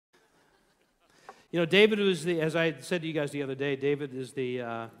You know, David was as I said to you guys the other day, David is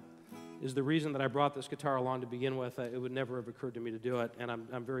the reason that I brought this guitar along to begin with. It would never have occurred to me to do it, and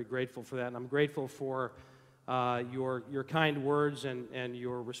I'm very grateful for that. And I'm grateful for your kind words and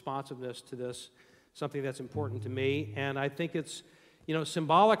your responsiveness to this, something that's important to me. And I think it's, you know,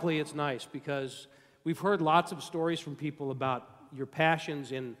 symbolically it's nice because we've heard lots of stories from people about your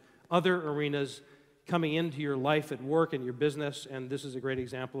passions in other arenas coming into your life at work and your business, and this is a great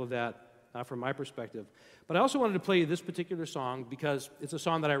example of that from my perspective. But I also wanted to play you this particular song because it's a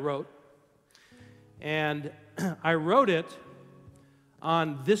song that I wrote, and I wrote it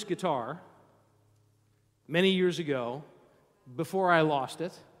on this guitar many years ago before I lost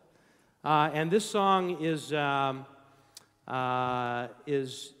it, and this song has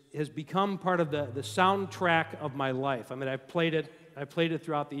become part of the soundtrack of my life. I mean, I played it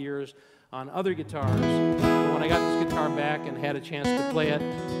throughout the years on other guitars, but when I got this guitar back and had a chance to play it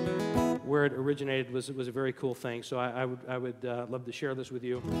where it originated was a very cool thing. So I would love to share this with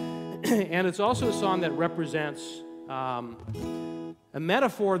you. And it's also a song that represents a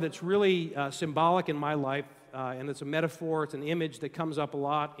metaphor that's really symbolic in my life, and it's a metaphor, it's an image that comes up a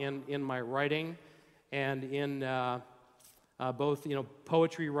lot in my writing and in both, you know,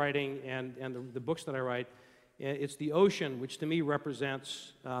 poetry writing and the books that I write. It's the ocean, which to me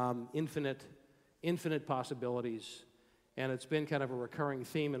represents infinite possibilities, and it's been kind of a recurring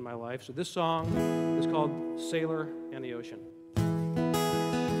theme in my life. So this song is called Sailor and the Ocean.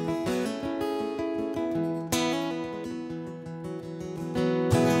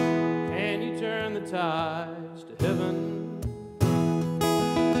 Can you turn the tides to heaven?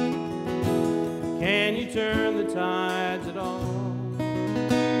 Can you turn the tides at all?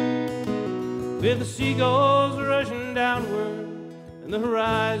 With the seagulls rushing downward and the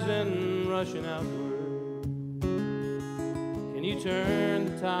horizon rushing outward, can you turn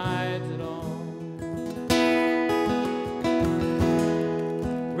the tides at all?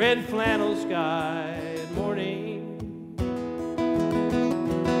 Red flannel sky at morning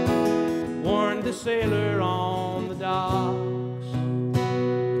warned the sailor on the docks.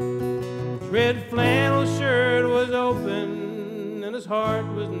 His red flannel shirt was open and his heart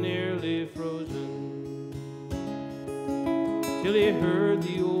was nearly frozen, till he heard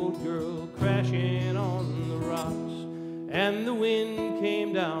the old girl crashing on the rocks, and the wind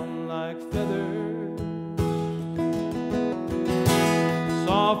came down like feathers,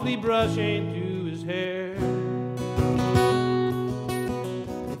 softly brushing through his hair.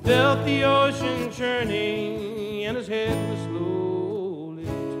 He felt the ocean churning, and his head was slowly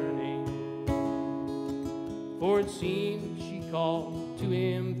turning, for it seemed she called to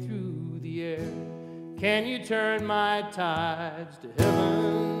him through the air. Can you turn my tides to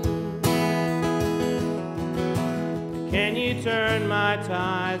heaven? Can you turn my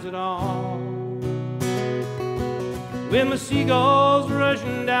tides at all? With my seagulls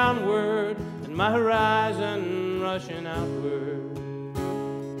rushing downward and my horizon rushing outward,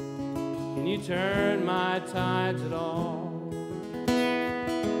 can you turn my tides at all?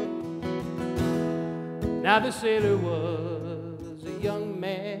 Now the sailor was a young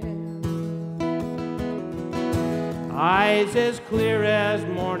man, eyes as clear as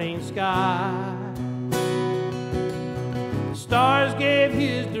morning sky. The stars gave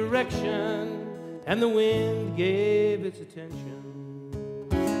his direction, and the wind gave its attention.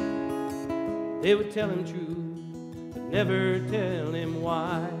 They would tell him truth, but never tell him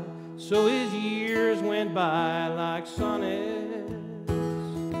why. So his years went by like sonnets,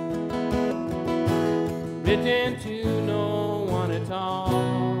 written to no one at all.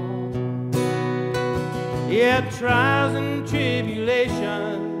 He had trials and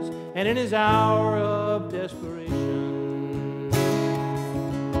tribulations, and in his hour of desperation,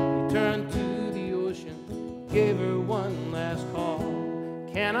 he turned to the ocean, gave her one last call.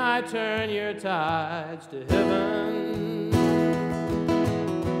 Can I turn your tides to heaven?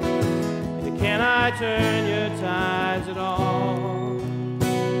 Can I turn your tides at all?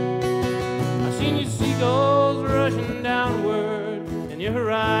 I've seen your seagulls rushing downward and your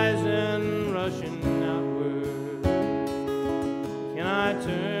horizon rushing outward. Can I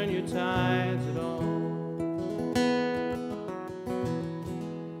turn your tides at all?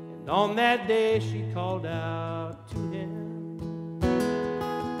 And on that day she called out to him,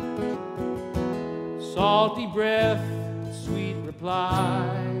 salty breath, sweet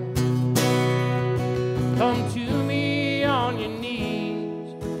reply. Come to me on your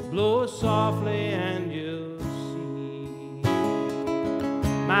knees, blow softly and you'll see.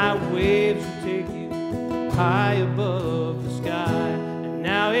 My waves will take you high above the sky, and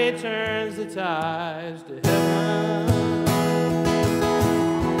now it turns the tides to heaven.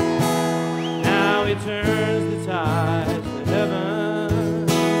 Now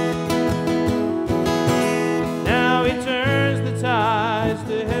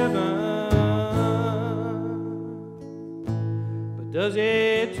Does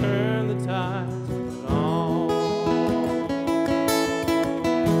it turn the tides on?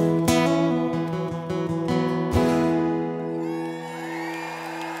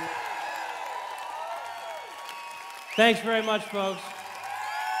 Thanks very much, folks.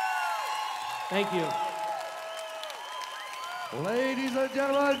 Thank you. Ladies and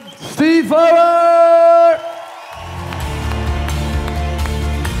gentlemen, Steve Farber!